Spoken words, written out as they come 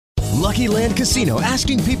Lucky Land Casino,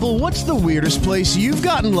 asking people, what's the weirdest place you've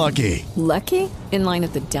gotten lucky? Lucky? In line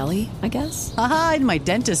at the deli, I guess? Aha, in my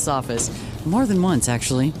dentist's office. More than once,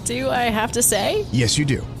 actually. Do I have to say? Yes, you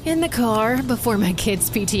do. In the car before my kids'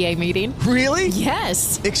 PTA meeting. Really?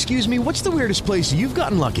 Yes. Excuse me, what's the weirdest place you've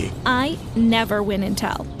gotten lucky? I never win and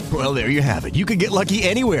tell. Well, there you have it. You can get lucky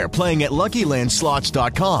anywhere, playing at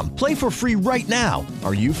LuckyLandSlots.com. Play for free right now.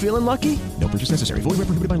 Are you feeling lucky? No purchase necessary. Void where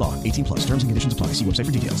prohibited by law. 18 plus. Terms and conditions apply. See website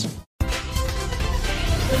for details.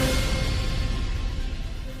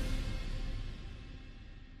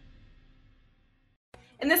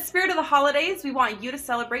 In the spirit of the holidays, we want you to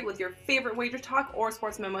celebrate with your favorite Wager Talk or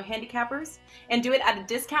Sports Memo handicappers and do it at a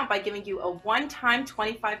discount by giving you a one-time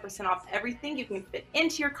 25% off everything you can fit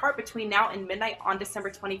into your cart between now and midnight on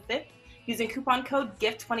December 25th using coupon code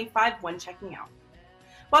GIFT25 when checking out.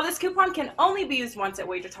 While this coupon can only be used once at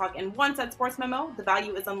Wager Talk and once at Sports Memo, the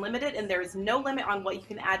value is unlimited and there is no limit on what you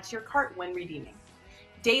can add to your cart when redeeming.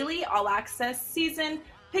 Daily, all access, season,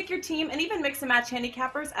 pick your team, and even mix and match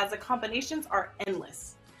handicappers as the combinations are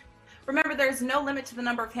endless. Remember, there is no limit to the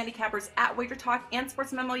number of handicappers at Wager Talk and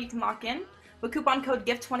Sports Memo you can lock in, but coupon code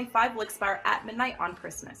GIFT25 will expire at midnight on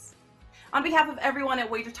Christmas. On behalf of everyone at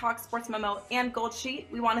Wager Talk, Sports Memo, and Gold Sheet,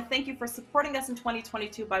 we want to thank you for supporting us in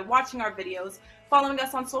 2022 by watching our videos, following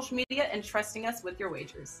us on social media, and trusting us with your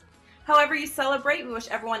wagers. However you celebrate, we wish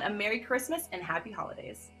everyone a Merry Christmas and Happy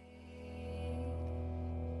Holidays.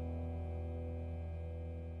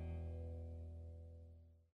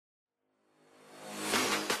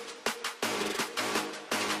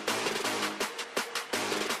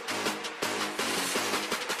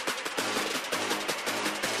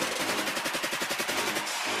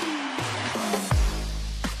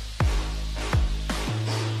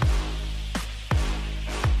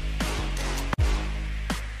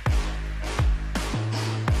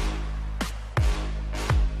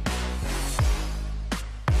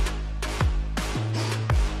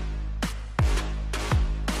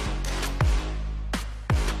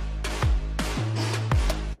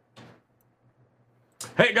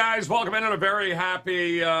 Hey guys, welcome in on a very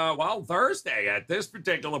happy, Thursday at this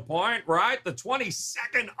particular point, right? The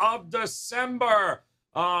 22nd of December.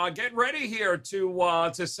 Getting ready here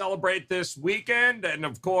to celebrate this weekend. And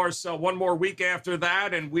of course, one more week after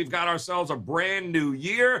that, and we've got ourselves a brand new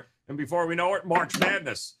year. And before we know it, March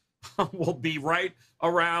Madness will be right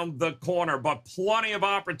around the corner. But plenty of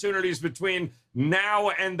opportunities between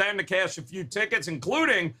now and then to cash a few tickets,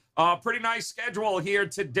 including a pretty nice schedule here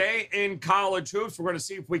today in college hoops. We're going to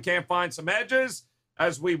see if we can't find some edges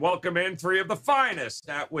as we welcome in three of the finest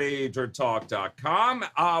at wagertalk.com.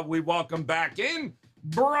 We welcome back in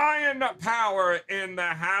Brian Power in the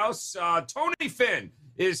house. Tony Finn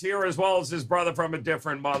is here, as well as his brother from a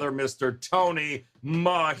different mother, Mr. Tony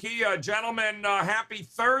Mahia. Gentlemen, happy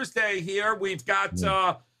Thursday here. We've got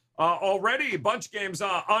already a bunch of games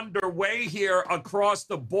underway here across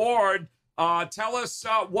the board. Tell us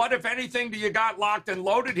what, if anything, do you got locked and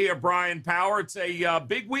loaded here, Brian Power? It's a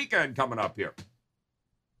big weekend coming up here.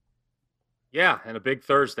 Yeah, and a big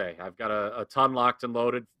Thursday. I've got a ton locked and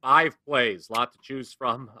loaded. 5 plays, a lot to choose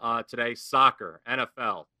from today. Soccer,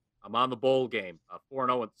 NFL. I'm on the bowl game.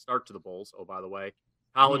 4-0 at the start to the bowls, oh, by the way.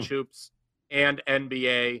 College hoops and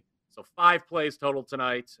NBA. So 5 plays total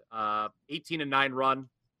tonight. 18-9 run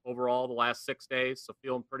overall the last 6 days. So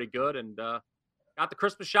feeling pretty good. And got the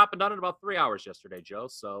Christmas shopping done in about 3 hours yesterday, Joe.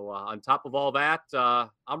 So on top of all that,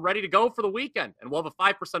 I'm ready to go for the weekend. And we'll have a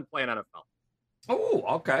 5% play in NFL. Oh,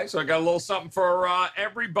 okay. So I got a little something for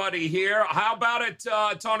everybody here. How about it,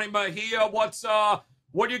 Tony Mahia?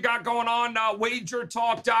 What do you got going on?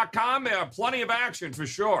 Wagertalk.com. Plenty of action for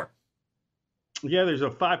sure. Yeah, there's a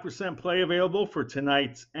 5% play available for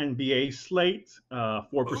tonight's NBA slate.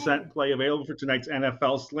 4% play available for tonight's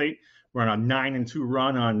NFL slate. We're on a 9-2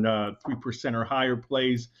 run on 3% or higher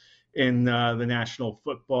plays in the National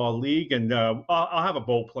Football League. And I'll have a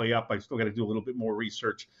bowl play up. I still got to do a little bit more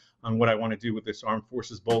research on what I want to do with this Armed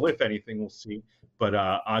Forces Bowl. If anything, we'll see. But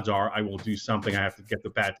odds are I will do something. I have to get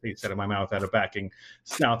the bad taste out of my mouth out of backing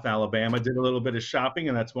South Alabama. Did a little bit of shopping,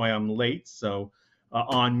 and that's why I'm late. So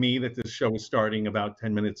on me that this show is starting about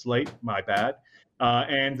 10 minutes late. My bad.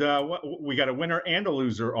 And we got a winner and a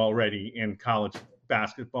loser already in college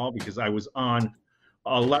basketball, because I was on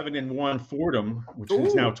 11-1 Fordham, which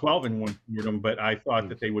is now 12-1 Fordham, but I thought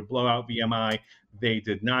that they would blow out VMI. They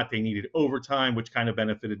did not. They needed overtime, which kind of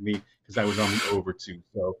benefited me because I was on the over 2.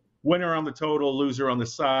 So winner on the total, loser on the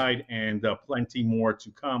side, and plenty more to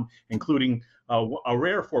come, including a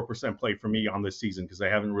rare 4% play for me on this season, because I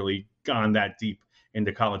haven't really gone that deep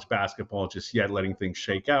into college basketball just yet, letting things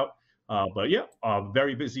shake out. But yeah, a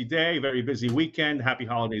very busy day, very busy weekend. Happy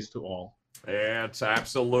holidays to all. Yeah, it's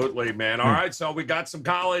absolutely, man. All right, so we got some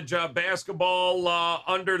college basketball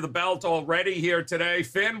under the belt already here today.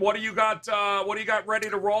 Finn, what do you got? What do you got ready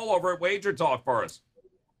to roll over at Wager Talk for us?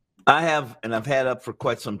 I have, and I've had up for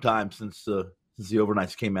quite some time since the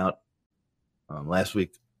overnights came out last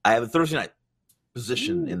week. I have a Thursday night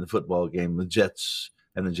position in the football game, the Jets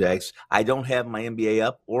and the Jags. I don't have my NBA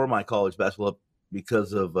up or my college basketball up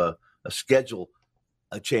because of a schedule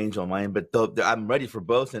change on my end, but I'm ready for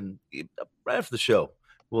both. And right after the show,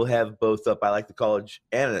 we'll have both up. I like the college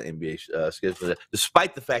and an NBA schedule,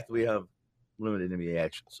 despite the fact that we have limited NBA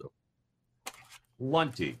action. So,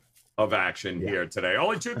 plenty of action here today.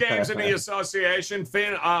 Only 2 games in the association.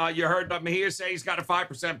 Finn, you heard Mejia say he's got a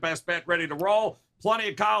 5% best bet ready to roll. Plenty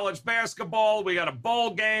of college basketball. We got a bowl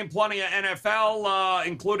game, plenty of NFL,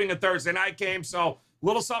 including a Thursday night game. So,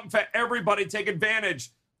 little something for everybody. Take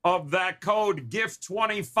advantage of that code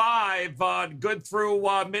GIFT25, good through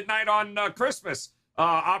midnight on Christmas.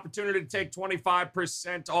 Opportunity to take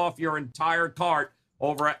 25% off your entire cart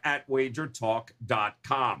over at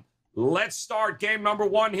wagertalk.com. Let's start game number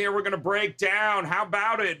 1 here. We're going to break down. How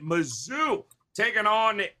about it? Mizzou taking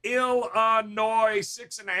on Illinois.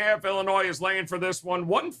 6.5. Illinois is laying for this one.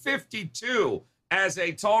 152 as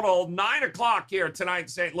a total. 9 o'clock here tonight in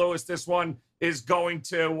St. Louis. This one is going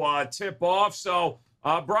to tip off. So,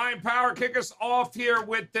 Brian Power, kick us off here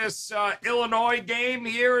with this Illinois game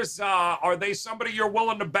here. Are they somebody you're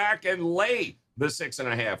willing to back and lay the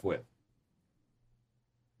 6.5 with?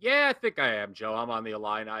 Yeah, I think I am, Joe. I'm on the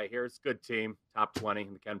Illini here. It's a good team. Top 20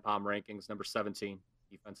 in the Ken Pom rankings, number 17,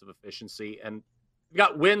 defensive efficiency. And we've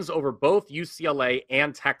got wins over both UCLA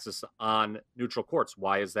and Texas on neutral courts.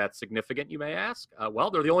 Why is that significant, you may ask? Well,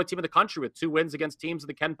 they're the only team in the country with 2 wins against teams in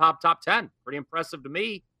the Ken Pom top 10. Pretty impressive to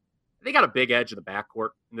me. They got a big edge in the backcourt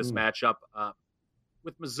in this matchup.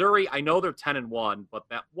 With Missouri, I know they're 10-1, but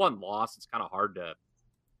that one loss, it's kind of hard to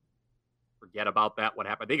forget about that. What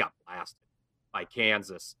happened? They got blasted by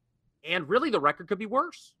Kansas. And really, the record could be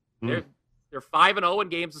worse. They're 5-0 in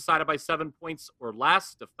games decided by 7 points or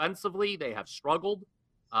less. Defensively, they have struggled,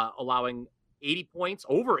 allowing 80 points,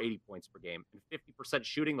 over 80 points per game, and 50%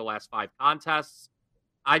 shooting the last 5 contests.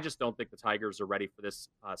 I just don't think the Tigers are ready for this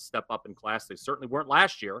step up in class. They certainly weren't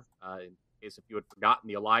last year. In case if you had forgotten,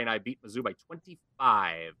 the Illini beat Mizzou by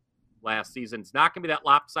 25 last season. It's not going to be that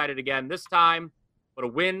lopsided again this time, but a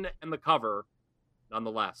win and the cover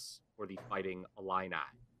nonetheless for the Fighting Illini.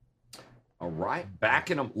 All right,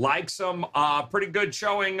 backing them. Like some pretty good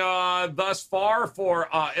showing thus far for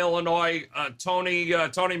Illinois. Tony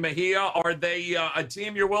Mejia, are they a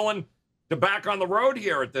team you're willing to back on the road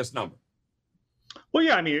here at this number? Well,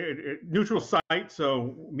 yeah, I mean, neutral site,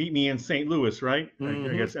 so meet me in St. Louis, right?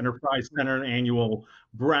 I guess Enterprise Center, annual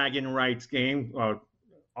bragging rights game.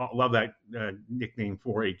 Love that nickname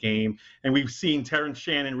for a game. And we've seen Terrence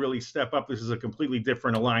Shannon really step up. This is a completely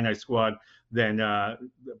different Illini squad than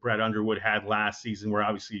Brad Underwood had last season, where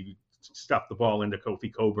obviously you stuffed the ball into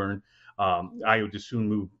Kofi Coburn. Ayo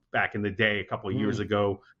Dosunmu back in the day, a couple of years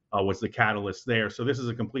ago, was the catalyst there. So this is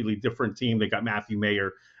a completely different team. They got Matthew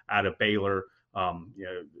Mayer out of Baylor.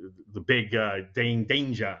 The big Dane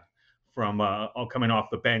Danger from coming off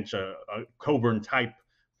the bench, a Coburn type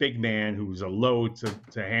big man who's a load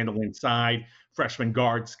to handle inside. Freshman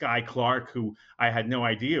guard Sky Clark, who I had no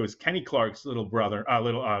idea was Kenny Clark's little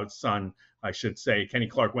son, I should say. Kenny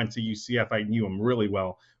Clark went to UCF. I knew him really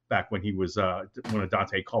well back when he was one of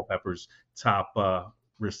Dante Culpepper's top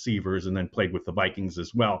receivers, and then played with the Vikings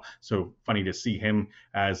as well. So funny to see him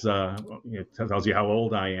as tells you how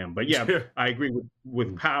old I am. But yeah, I agree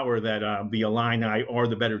with Power that the Illini are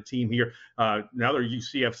the better team here. Another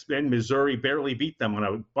UCF spin. Missouri barely beat them on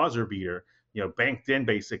a buzzer beater. Banked in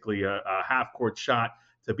basically a half-court shot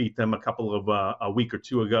to beat them a week or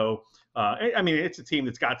two ago. I mean, it's a team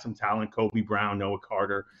that's got some talent. Kobe Brown, Noah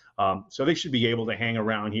Carter. So they should be able to hang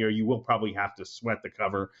around here. You will probably have to sweat the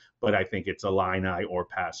cover, but I think it's Illini or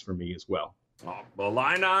pass for me as well.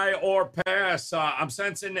 Illini or pass. I'm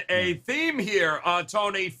sensing a theme here,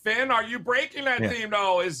 Tony. Finn, are you breaking that theme?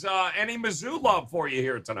 No. Is any Mizzou love for you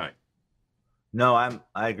here tonight? No,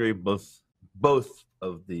 I agree. Both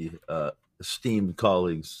of the esteemed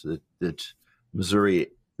colleagues that Missouri,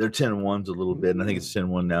 they're 10-1s a little bit, and I think it's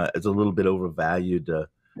 10-1 now. It's a little bit overvalued.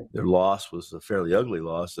 Their loss was a fairly ugly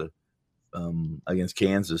loss against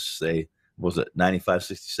Kansas. They was it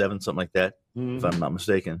 95-67, something like that, if I'm not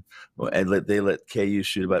mistaken. And they let KU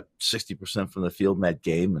shoot about 60% from the field in that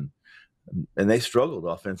game, and they struggled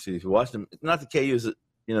offensively. If you watch them, not the KU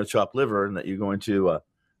is chopped liver and that you're going to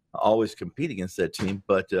always compete against that team,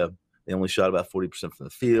 but They only shot about 40% from the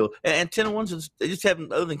field. And 10-1, they just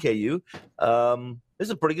haven't, other than KU, this is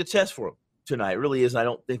a pretty good test for them tonight. It really is, and I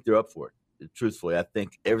don't think they're up for it, truthfully. I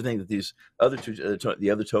think everything that these other two, the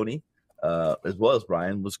other Tony, as well as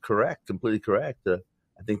Brian, was correct, completely correct.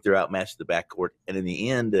 I think they're outmatched in the backcourt, and in the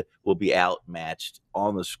end, will be outmatched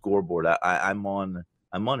on the scoreboard. I'm on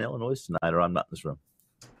Illinois tonight, or I'm not in this room.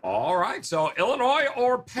 All right, so Illinois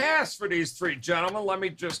or pass for these three gentlemen. Let me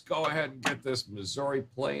just go ahead and get this Missouri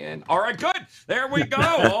play in. All right, good. There we go.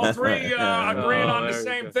 All three agreeing on the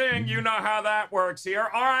same thing. You know how that works here.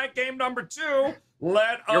 All right, game number 2.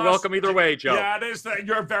 You're welcome either way, Joe. Yeah, it is.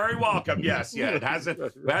 You're very welcome. Yes, yeah. It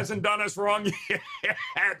hasn't done us wrong yet.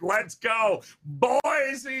 Let's go.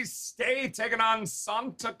 Boise State taking on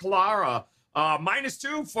Santa Clara.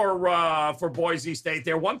 -2 for Boise State.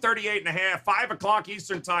 They're 138.5, 5 o'clock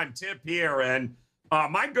Eastern time tip here. And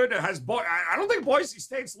my goodness, I don't think Boise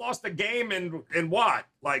State's lost a game in what,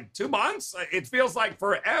 like 2 months? It feels like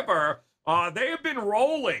forever. They have been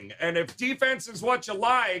rolling. And if defense is what you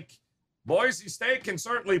like, Boise State can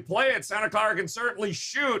certainly play it. Santa Clara can certainly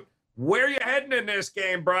shoot. Where are you heading in this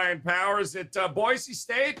game, Brian Powers? Is it Boise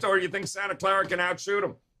State, or do you think Santa Clara can outshoot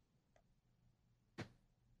them?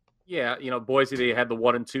 Yeah, Boise, they had the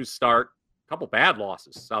 1-2 start. A couple bad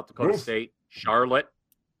losses, South Dakota State, Charlotte.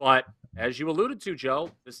 But as you alluded to,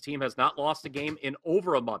 Joe, this team has not lost a game in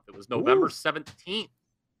over a month. It was November 17th.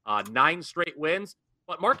 9 straight wins.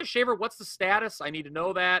 But Marcus Shaver, what's the status? I need to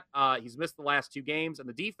know that. He's missed the last 2 games. And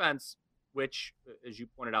the defense, which, as you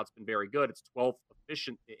pointed out, has been very good. It's 12th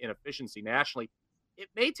in efficiency nationally. It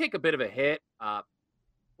may take a bit of a hit.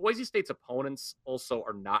 Boise State's opponents also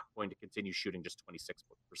are not going to continue shooting just 26%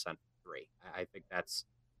 from 3. I think that's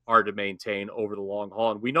hard to maintain over the long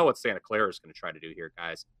haul. And we know what Santa Clara is going to try to do here,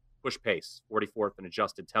 guys. Push pace, 44th in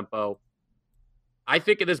adjusted tempo. I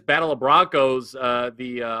think in this Battle of Broncos,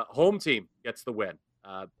 the home team gets the win.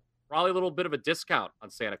 Probably a little bit of a discount on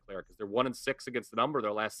Santa Clara because they're 1-6 against the number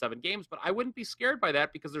their last 7 games. But I wouldn't be scared by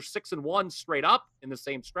that because they're 6-1 straight up in the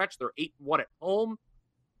same stretch. They're 8-1 at home.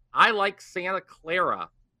 I like Santa Clara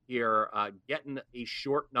here, getting a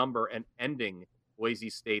short number and ending Boise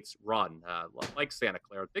State's run, like Santa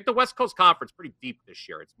Clara. I think the West Coast Conference pretty deep this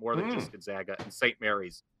year. It's more than just Gonzaga and St.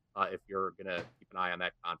 Mary's, if you're going to keep an eye on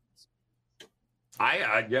that conference.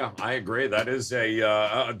 I agree. That is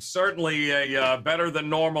certainly a better than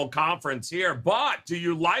normal conference here. But do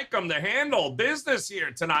you like them to handle business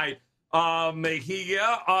here tonight? Though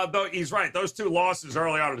he's right. Those 2 losses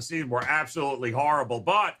early on in the season were absolutely horrible.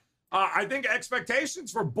 But I think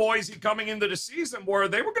expectations for Boise coming into the season were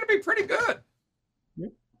they were going to be pretty good.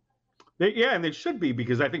 And they should be,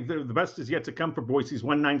 because I think the best is yet to come for Boise's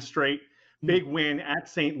 1-9 straight. Big win at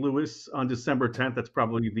St. Louis on December 10th. That's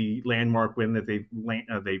probably the landmark win that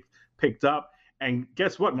they've picked up. And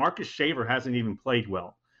guess what? Marcus Shaver hasn't even played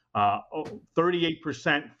well.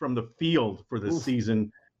 38% from the field for the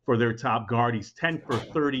season for their top guard. He's 10 for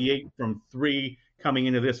 38 from 3 coming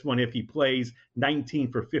into this one if he plays.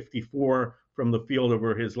 19 for 54 from the field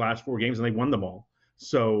over his last 4 games, and they won them all.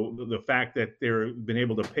 So the fact that they've been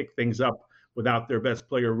able to pick things up without their best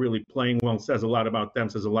player really playing well says a lot about them,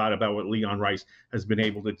 says a lot about what Leon Rice has been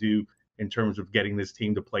able to do in terms of getting this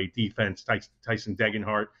team to play defense. Tyson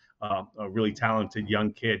Degenhart, a really talented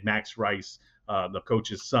young kid, Max Rice, the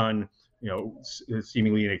coach's son,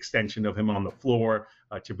 seemingly an extension of him on the floor.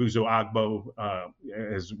 Chibuzo Agbo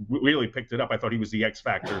has really picked it up. I thought he was the X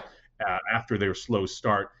factor after their slow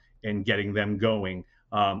start in getting them going.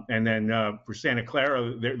 And then for Santa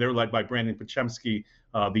Clara, they're led by Brandon Pochemski,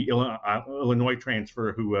 the Illinois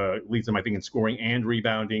transfer who leads them, I think, in scoring and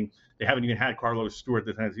rebounding. They haven't even had Carlos Stewart,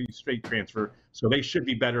 the Tennessee State transfer, so they should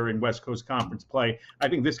be better in West Coast Conference play. I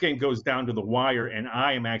think this game goes down to the wire, and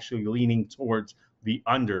I am actually leaning towards the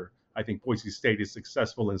under. I think Boise State is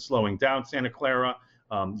successful in slowing down Santa Clara.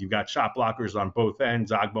 You've got shot blockers on both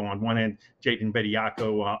ends, Agbo on one end, Jaden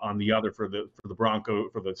Bediako on the other for the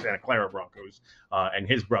Santa Clara Broncos, and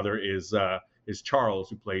his brother is Charles,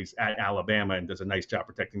 who plays at Alabama and does a nice job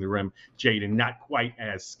protecting the rim. Jaden, not quite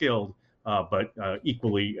as skilled, but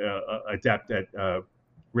equally adept at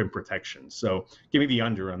rim protection. So give me the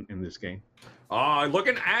under in this game.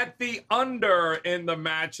 Looking at the under in the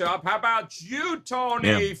matchup. How about you,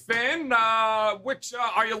 Tony? Yeah. Finn? Which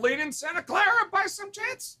are you leading Santa Clara by some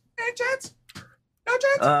chance? Any chance? No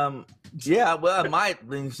chance? Yeah, well, I might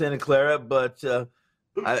lean Santa Clara, but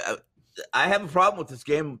I have a problem with this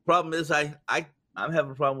game. The problem is I'm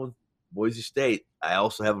having a problem with Boise State. I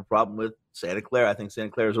also have a problem with Santa Clara. I think Santa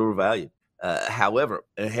Clara is overvalued. However,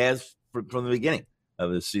 it has from the beginning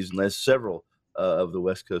of the season. There's several of the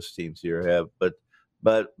West Coast teams here have, but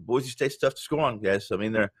Boise State's tough to score on, guys. I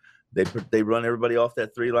mean, They run everybody off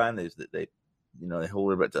that 3 line. They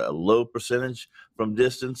hold everybody to a low percentage from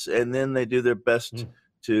distance, and then they do their best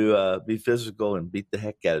to be physical and beat the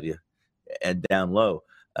heck out of you and down low.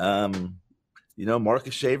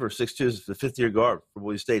 Marcus Shaver, 6'2", is the 5th-year guard for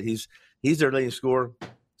Boise State. He's their leading scorer,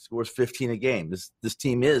 scores 15 a game. This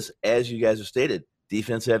team is, as you guys have stated,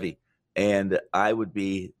 defense heavy. And I would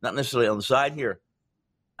be not necessarily on the side here.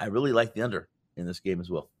 I really like the under in this game as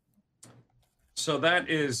well. So that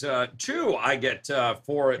is 2 I get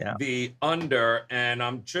for the under, and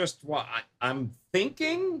I'm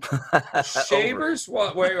thinking Shavers.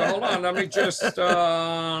 Wait, hold on. Let me just.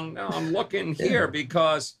 I'm looking here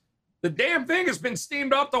because the damn thing has been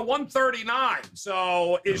steamed up to 139.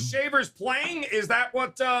 So is Shavers playing? Is that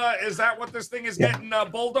what this thing is getting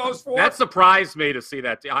bulldozed for? That surprised me to see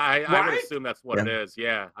that. I would Right? assume that's what it is.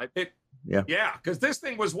 Yeah. Yeah, because this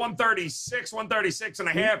thing was 136 and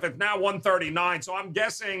a half. It's now 139. So I'm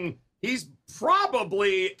guessing he's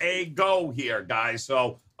probably a go here, guys.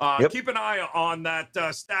 So keep an eye on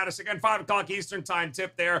that status. Again, 5 o'clock Eastern time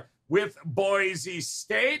tip there with Boise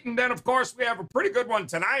State. And then, of course, we have a pretty good one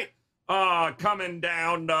tonight coming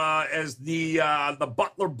down as the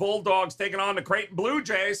Butler Bulldogs taking on the Creighton Blue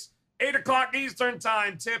Jays. 8 o'clock Eastern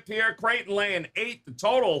time tip here. Creighton laying 8. The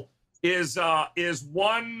total is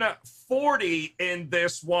 140 in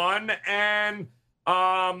this one. And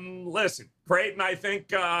listen, Creighton, I think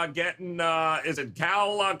getting is it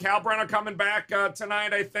Cal Brenner coming back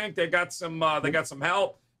tonight? I think they got some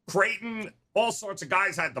help. Creighton, all sorts of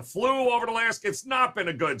guys had the flu over the last. It's not been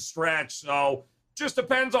a good stretch, so just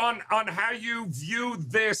depends on how you view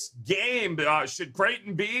this game. Should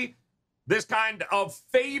Creighton be this kind of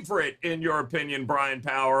favorite in your opinion, Brian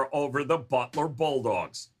Power, over the Butler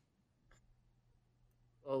Bulldogs?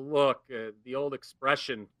 Well, look, the old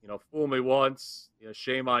expression, fool me once,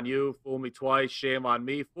 shame on you. Fool me twice, shame on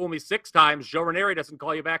me. Fool me 6 times, Joe Ranieri doesn't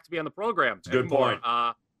call you back to be on the program. It's a good point.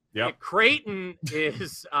 Creighton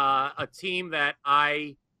is a team that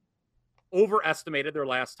I overestimated their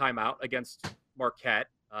last time out against Marquette.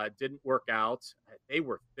 Didn't work out. They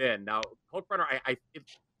were thin. Now, Kalkbrenner,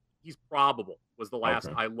 he's probable was the last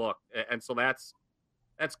I looked, and so that's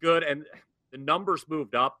good. And the numbers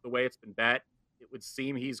moved up the way it's been bet. It would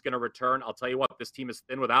seem he's going to return. I'll tell you what, this team is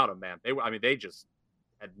thin without him, man. They just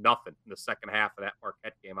had nothing in the second half of that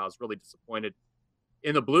Marquette game. I was really disappointed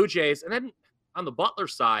in the Blue Jays. And then on the Butler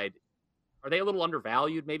side, are they a little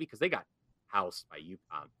undervalued maybe because they got housed by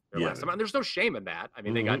UConn last time? And there's no shame in that.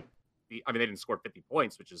 They didn't score 50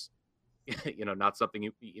 points, which is not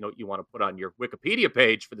something you want to put on your Wikipedia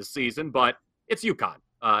page for the season, but it's UConn,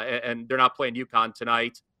 and they're not playing UConn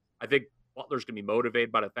tonight. I think Butler's going to be motivated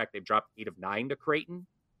by the fact they've dropped 8 of 9 to Creighton.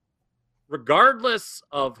 Regardless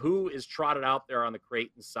of who is trotted out there on the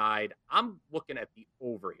Creighton side, I'm looking at the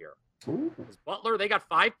over here. Because Butler, they got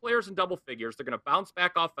 5 players in double figures. They're going to bounce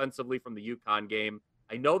back offensively from the UConn game.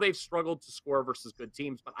 I know they've struggled to score versus good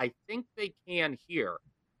teams, but I think they can here.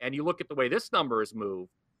 And you look at the way this number is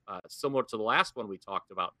moved, similar to the last one we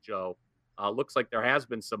talked about, Joe. Looks like there has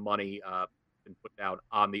been some money been put down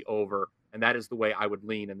on the over, and that is the way I would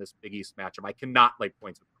lean in this Big East matchup. I cannot lay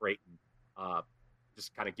points with Creighton,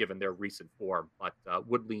 just kind of given their recent form, but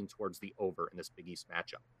would lean towards the over in this Big East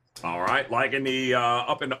matchup. All right, liking the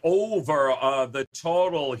up and over the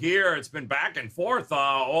total here. It's been back and forth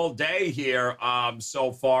all day here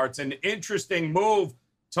so far. It's an interesting move,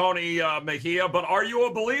 Tony Mejia, but are you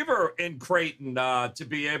a believer in Creighton to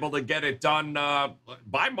be able to get it done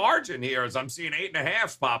by margin here, as I'm seeing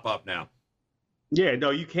 8.5 pop up now? Yeah, no,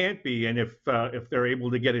 you can't be. And if they're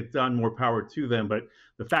able to get it done, more power to them. But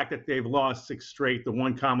the fact that they've lost 6 straight, the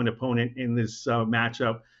one common opponent in this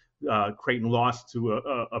matchup, Creighton lost to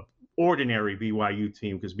a ordinary BYU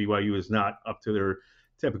team because BYU is not up to their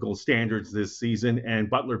typical standards this season, and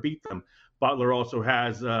Butler beat them. Butler also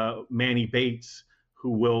has Manny Bates, who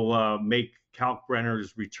will make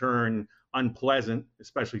Kalkbrenner's return unpleasant,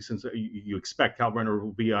 especially since you expect Kalkbrenner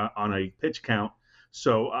will be on a pitch count.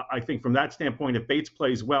 So I think from that standpoint, if Bates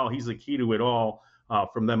plays well, he's the key to it all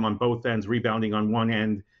from them on both ends, rebounding on one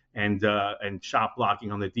end and shot blocking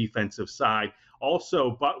on the defensive side.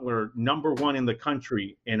 Also, Butler, number 1 in the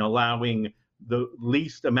country in allowing the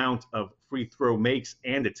least amount of free throw makes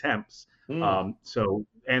and attempts.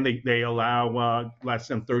 And they allow less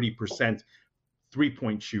than 30%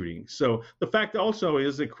 three-point shooting. So the fact also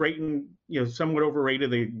is that Creighton, somewhat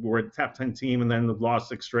overrated. They were a top 10 team and then they've lost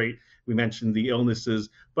 6 straight. We mentioned the illnesses,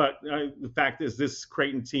 but the fact is this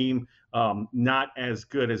Creighton team, not as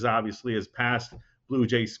good as obviously as past Blue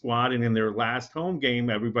Jay squad. And in their last home game,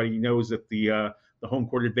 everybody knows that the home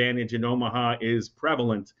court advantage in Omaha is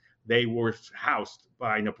prevalent. they were housed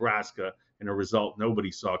by Nebraska in a result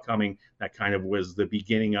nobody saw coming. That kind of was the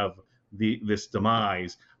beginning of this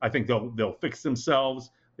demise. I think they'll fix themselves.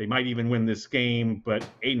 They might even win this game, but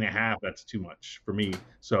 8.5, that's too much for me.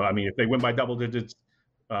 So, I mean, if they win by double digits,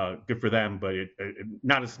 good for them, but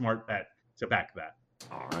not a smart bet to back that.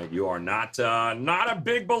 All right, you are not a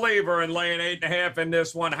big believer in laying 8.5 in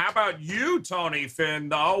this one. How about you, Tony Finn,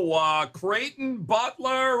 though? Creighton,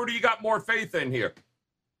 Butler, who do you got more faith in here?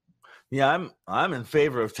 Yeah, I'm in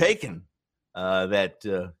favor of taking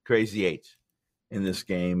that crazy 8 in this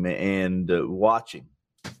game and watching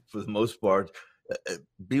for the most part.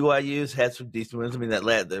 BYU's had some decent wins. I mean,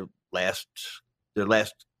 their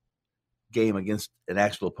last game against an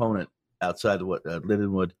actual opponent outside of what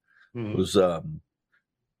Lindenwood was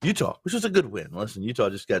Utah, which was a good win. Listen, Utah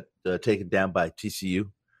just got taken down by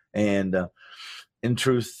TCU, and in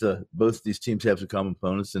truth, both these teams have some common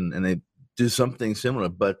opponents, and they do something similar.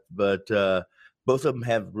 But both of them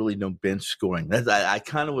have really no bench scoring. I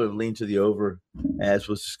kind of would have leaned to the over, as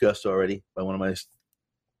was discussed already by one of my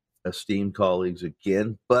esteemed colleagues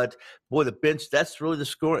again. But boy, the bench, that's really the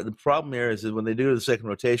score. The problem here is that when they do the second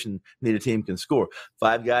rotation, neither team can score.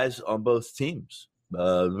 5 guys on both teams.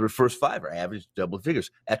 The first 5 are average double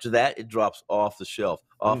figures. After that, it drops off the shelf,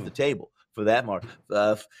 off the table for that mark.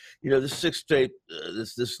 This 6 straight,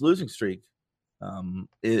 this losing streak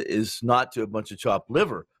is not to a bunch of chopped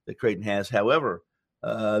liver that Creighton has. However,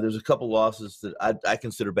 there's a couple losses that I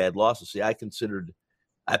consider bad losses. See,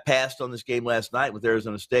 I passed on this game last night with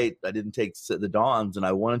Arizona State. I didn't take the Dons, and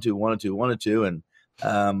I wanted to,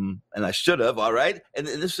 and I should have. All right, and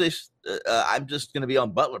this is I'm just going to be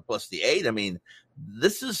on Butler plus the 8. I mean,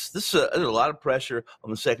 this is there's a lot of pressure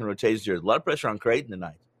on the second rotation here. A lot of pressure on Creighton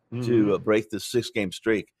tonight to break this 6-game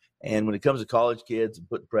streak. And when it comes to college kids and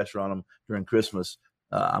putting pressure on them during Christmas,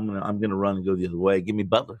 I'm gonna run and go the other way. Give me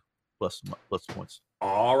Butler plus points.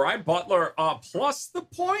 All right, Butler plus the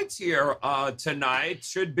points here tonight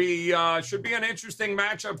should be an interesting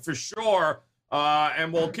matchup for sure.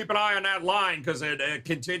 And we'll keep an eye on that line because it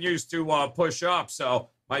continues to push up. So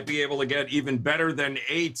might be able to get even better than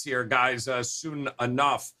 8 here, guys, soon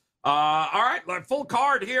enough. All right, full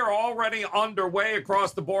card here already underway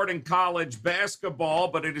across the board in college basketball,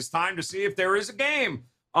 but it is time to see if there is a game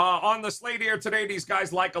on the slate here today these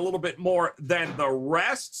guys like a little bit more than the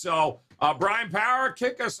rest. So, Brian Power,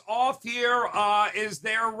 kick us off here. Is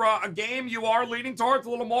there a game you are leaning towards a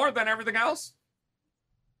little more than everything else?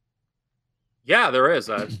 Yeah, there is.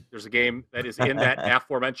 There's a game that is in that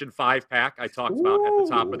aforementioned 5-pack I talked about at the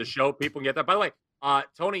top of the show. People can get that. By the way,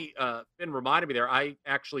 Tony Finn reminded me there, I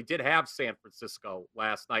actually did have San Francisco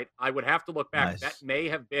last night. I would have to look back. Nice. That may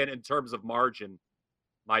have been, in terms of margin,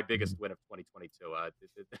 my biggest win of 2022.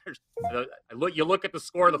 You look at the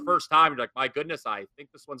score the first time, you're like, my goodness, I think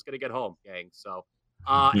this one's going to get home, gang. So,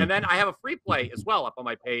 and then I have a free play as well up on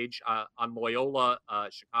my page on Loyola,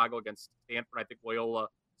 Chicago against Stanford. I think Loyola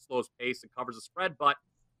slows pace and covers the spread,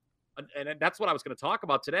 and that's what I was going to talk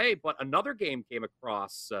about today. But another game came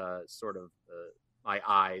across my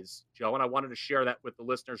eyes, Joe, and I wanted to share that with the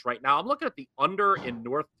listeners right now. I'm looking at the under in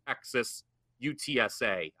North Texas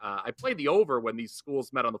UTSA. I played the over when these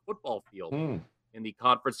schools met on the football field in the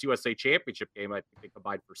Conference USA Championship game. I think they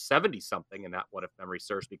combined for 70-something in that one, if memory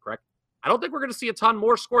serves me correct. I don't think we're going to see a ton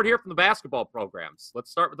more scored here from the basketball programs. Let's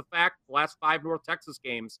start with the fact the last 5 North Texas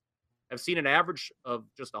games have seen an average of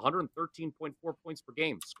just 113.4 points per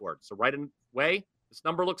game scored. So right away, this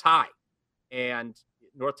number looks high. And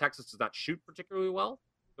North Texas does not shoot particularly well,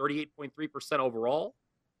 38.3% overall.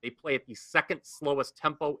 They play at the second slowest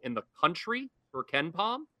tempo in the country for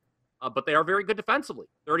KenPom, but they are very good defensively,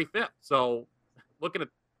 35th. So looking at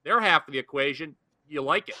their half of the equation, you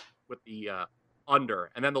like it with the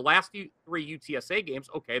under. And then the last 3 UTSA games,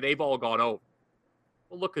 okay, they've all gone over.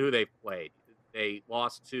 Well, look at who they've played. They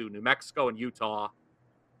lost to New Mexico and Utah.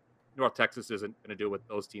 North Texas isn't going to do what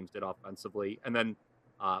those teams did offensively. And then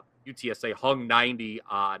UTSA hung 90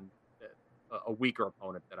 on a weaker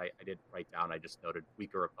opponent that I didn't write down. I just noted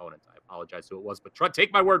weaker opponent. I apologize who it was, but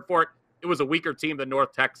take my word for it. It was a weaker team than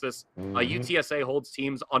North Texas. UTSA holds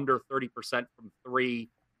teams under 30% from 3.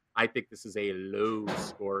 I think this is a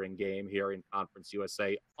low-scoring game here in Conference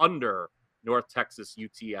USA. Under North Texas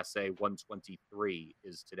UTSA 123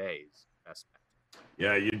 is today's best bet.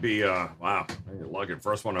 Yeah, you'd be, wow, you're lucky.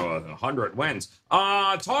 First one of 100 wins.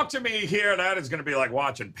 Talk to me here. That is going to be like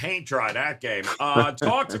watching paint dry, that game.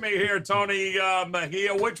 Talk to me here, Tony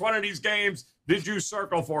Mejia. Which one of these games did you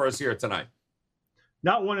circle for us here tonight?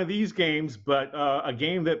 Not one of these games, but a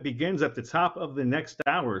game that begins at the top of the next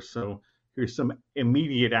hour. So here's some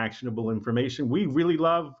immediate actionable information. We really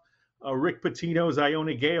love Rick Pitino's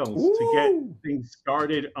Iona Gales to get things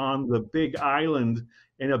started on the Big Island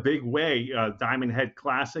in a big way. Diamond Head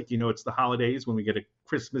Classic, it's the holidays when we get a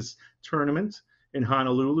Christmas tournament in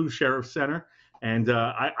Honolulu, Sheriff Center. And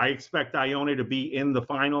I expect Iona to be in the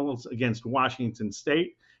finals against Washington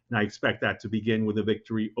State. And I expect that to begin with a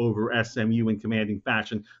victory over SMU in commanding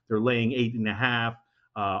fashion. They're laying 8.5.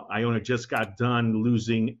 Iona just got done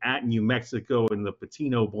losing at New Mexico in the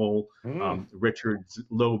Pitino Bowl. Richard's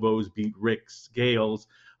Lobos beat Rick's Gales.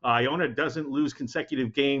 Iona doesn't lose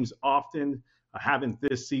consecutive games often. Haven't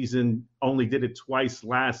this season, only did it twice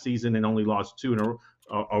last season and only lost 2 in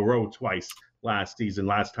a row twice last season.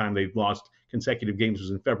 Last time they've lost consecutive games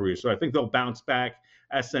was in February. So I think they'll bounce back.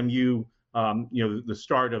 SMU, the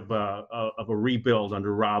start of a rebuild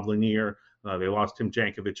under Rob Lanier. They lost Tim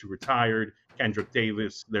Jankovic, who retired. Kendrick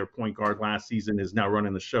Davis, their point guard last season, is now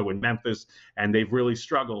running the show in Memphis, and they've really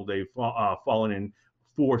struggled. They've fallen in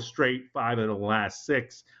 4 straight, 5 of the last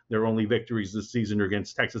 6. Their only victories this season are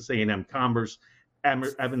against Texas A&M Commerce,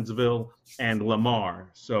 Evansville, and Lamar.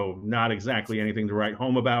 So not exactly anything to write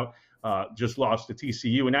home about. Just lost to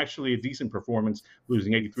TCU, and actually a decent performance,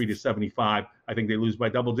 losing 83-75. I think they lose by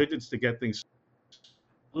double digits to get things.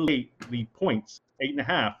 The points,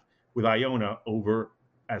 8.5, with Iona over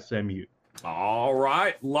SMU. All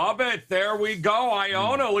right. Love it. There we go.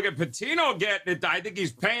 Iona. Look at Pitino getting it. I think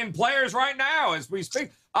he's paying players right now as we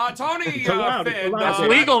speak. Tony Finn. It's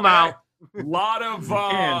legal now. Lot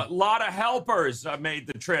of helpers made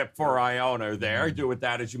the trip for Iona there. Do with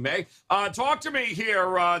that as you may. Talk to me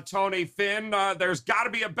here, Tony Finn. There's got to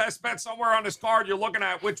be a best bet somewhere on this card you're looking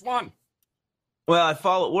at. Which one? Well, I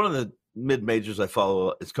follow one of the mid-majors. I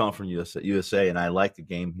follow is Conference USA, and I like the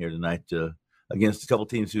game here tonight against a couple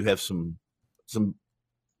teams who have some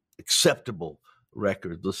acceptable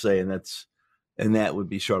records, let's say, and that would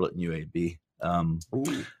be Charlotte and UAB.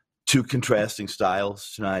 Two contrasting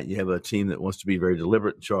styles tonight. You have a team that wants to be very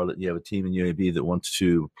deliberate in Charlotte. You have a team in UAB that wants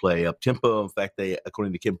to play up tempo. In fact, they,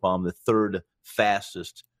 according to Kim Palm, the 3rd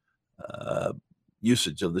fastest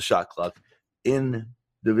usage of the shot clock in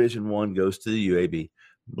Division I goes to the UAB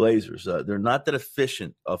Blazers. They're not that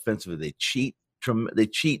efficient offensively. They cheat. They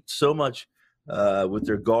cheat so much with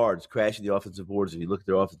their guards, crashing the offensive boards. If you look at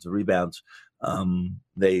their offensive rebounds,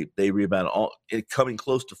 they rebound coming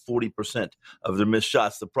close to 40% of their missed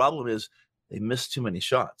shots. The problem is they miss too many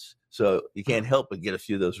shots, so you can't help but get a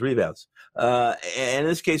few of those rebounds. And in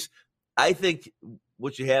this case, I think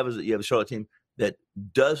what you have is that you have a Charlotte team that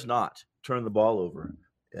does not turn the ball over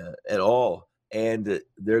at all, and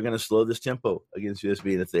they're going to slow this tempo against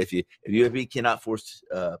USB. And if UAB cannot force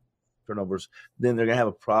turnovers, then they're going to have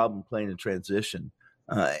a problem playing in transition.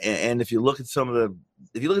 And if you look at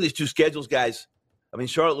these two schedules, guys, I mean,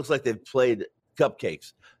 Charlotte looks like they've played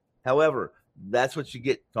cupcakes. However, that's what you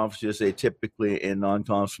get Conference USA typically in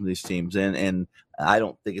non-conference from these teams. And I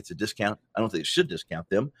don't think it's a discount. I don't think it should discount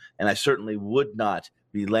them. And I certainly would not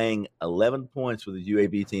be laying 11 points with a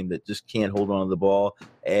UAB team that just can't hold on to the ball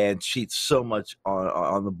and cheats so much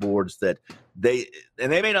on the boards that they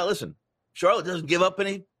may not listen. Charlotte doesn't give up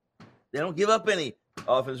any. They don't give up any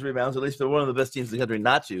offensive rebounds. At least they're one of the best teams in the country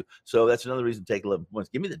not to. So that's another reason to take 11 points.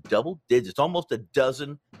 Give me the double digits. Almost a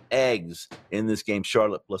dozen eggs in this game.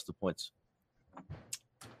 Charlotte plus the points.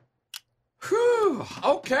 Whew.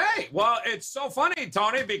 Okay. Well, it's so funny,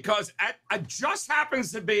 Tony, because it just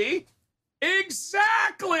happens to be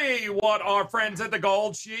exactly what our friends at the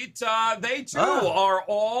Gold Sheet, they too are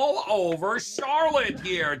all over Charlotte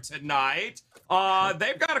here tonight.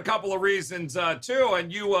 They've got a couple of reasons, too,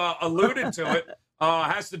 and you alluded to it.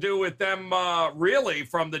 Has to do with them really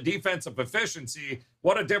from the defensive efficiency.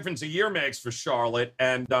 What a difference a year makes for Charlotte,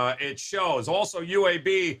 and it shows. Also,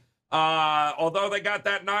 UAB, although they got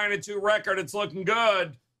that 9-2 record, it's looking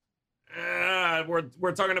good.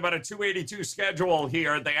 We're talking about a 282 schedule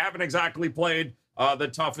here. They haven't exactly played the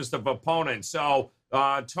toughest of opponents. So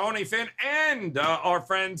Tony Finn and our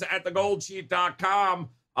friends at thegoldsheet.com,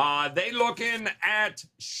 they looking at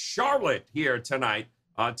Charlotte here tonight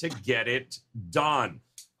to get it done.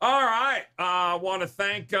 All right. I want to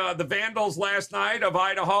thank the Vandals last night of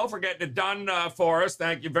Idaho for getting it done for us.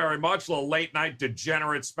 Thank you very much. A little late night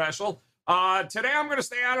degenerate special. Today I'm going to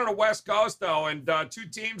stay out on the West Coast, though, and two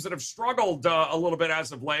teams that have struggled a little bit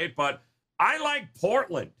as of late, but I like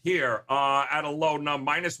Portland here at a low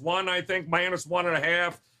number. -1, I think,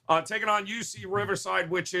 -1.5. Taking on UC Riverside,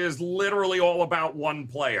 which is literally all about one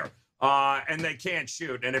player, and they can't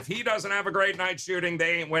shoot. And if he doesn't have a great night shooting,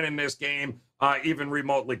 they ain't winning this game even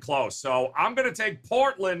remotely close. So I'm going to take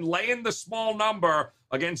Portland, laying the small number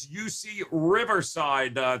against UC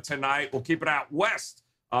Riverside tonight. We'll keep it out west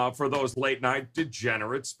for those late night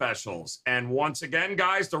degenerate specials. And once again,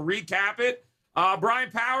 guys, to recap it, Brian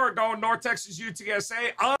Power going North Texas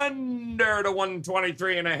UTSA under to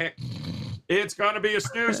 123.5. It's going to be a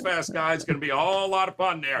snooze fest, guys. It's going to be a whole lot of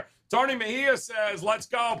fun there. Tony Mejia says, let's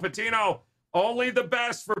go, Patino. Only the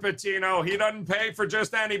best for Patino. He doesn't pay for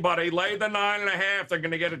just anybody. Lay the 9.5. They're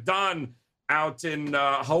going to get it done out in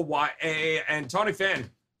Hawaii. And Tony Finn,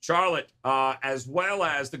 Charlotte, as well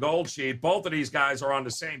as the Gold Sheet. Both of these guys are on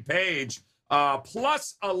the same page.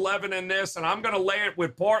 Plus 11 in this, and I'm going to lay it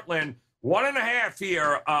with Portland. 1.5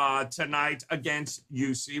 here tonight against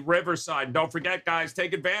UC Riverside. Don't forget, guys,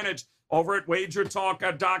 take advantage over at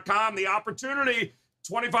wagertalk.com. The opportunity,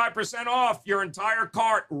 25% off your entire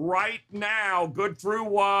cart right now. Good through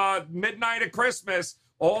midnight of Christmas.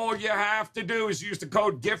 All you have to do is use the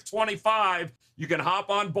code GIFT25. You can hop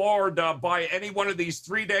on board, buy any one of these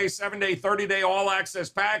 3-day, 7-day, 30-day all-access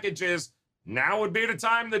packages. Now would be the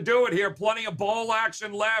time to do it here. Plenty of bowl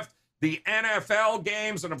action left. The NFL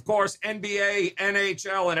games, and, of course, NBA,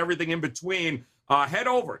 NHL, and everything in between. Head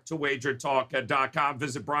over to wagertalk.com.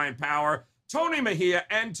 Visit Brian Power, Tony Mejia,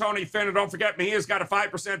 and Tony Finn. And don't forget, Mejia's got a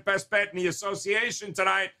 5% best bet in the association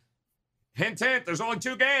tonight. Hint, hint, there's only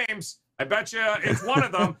 2 games. I bet you it's one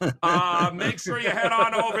of them. Make sure you head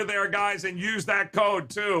on over there, guys, and use that code,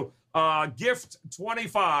 too.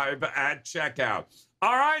 GIFT25 at checkout.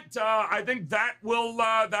 All right, I think that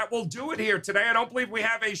will do it here today. I don't believe we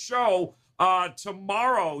have a show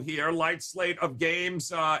tomorrow here. Light slate of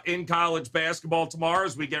games in college basketball tomorrow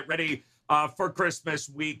as we get ready for Christmas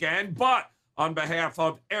weekend. But on behalf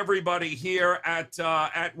of everybody here at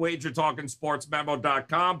Wager Talk and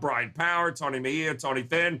SportsMemo.com, Brian Power, Tony Mejia, Tony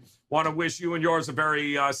Finn, want to wish you and yours a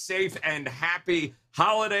very safe and happy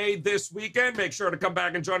holiday this weekend. Make sure to come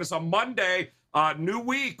back and join us on Monday. New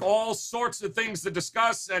week, all sorts of things to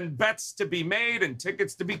discuss and bets to be made and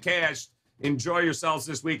tickets to be cashed. Enjoy yourselves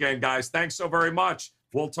this weekend, guys. Thanks so very much.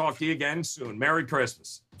 We'll talk to you again soon. Merry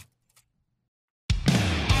Christmas.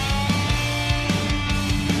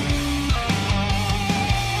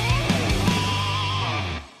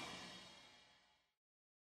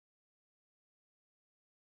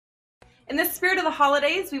 In the spirit of the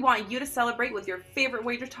holidays, we want you to celebrate with your favorite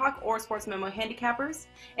Wager Talk or Sports Memo handicappers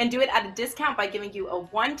and do it at a discount by giving you a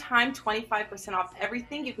one-time 25% off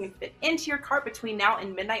everything you can fit into your cart between now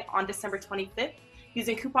and midnight on December 25th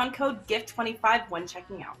using coupon code GIFT25 when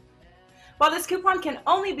checking out. While this coupon can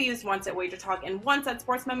only be used once at Wager Talk and once at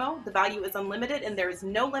Sports Memo, the value is unlimited and there is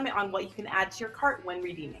no limit on what you can add to your cart when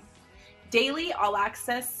redeeming. Daily, all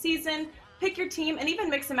access, season, pick your team, and even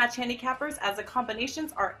mix and match handicappers as the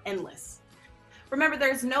combinations are endless. Remember,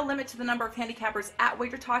 there is no limit to the number of handicappers at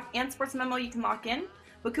Wager Talk and Sports Memo you can lock in,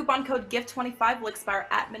 but coupon code GIFT25 will expire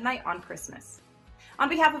at midnight on Christmas. On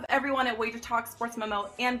behalf of everyone at Wager Talk, Sports Memo,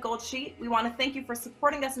 and Gold Sheet, we want to thank you for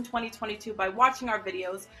supporting us in 2022 by watching our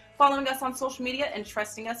videos, following us on social media, and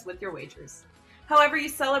trusting us with your wagers. However you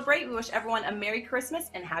celebrate, we wish everyone a Merry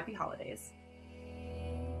Christmas and Happy Holidays.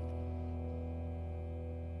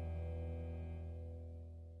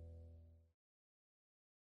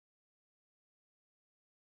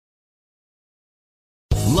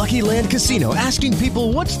 Lucky Land Casino, asking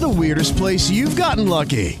people, what's the weirdest place you've gotten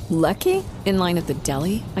lucky? Lucky? In line at the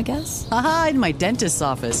deli, I guess? Aha, in my dentist's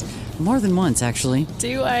office. More than once, actually.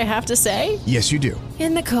 Do I have to say? Yes, you do.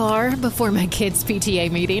 In the car before my kids'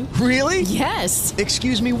 PTA meeting. Really? Yes.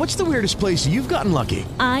 Excuse me, what's the weirdest place you've gotten lucky?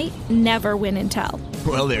 I never win and tell.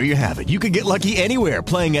 Well, there you have it. You can get lucky anywhere,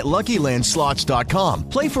 playing at LuckyLandSlots.com.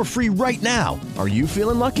 Play for free right now. Are you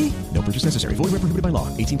feeling lucky? No purchase necessary. Void where prohibited by law.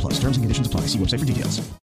 18+. Terms and conditions apply. See website for details.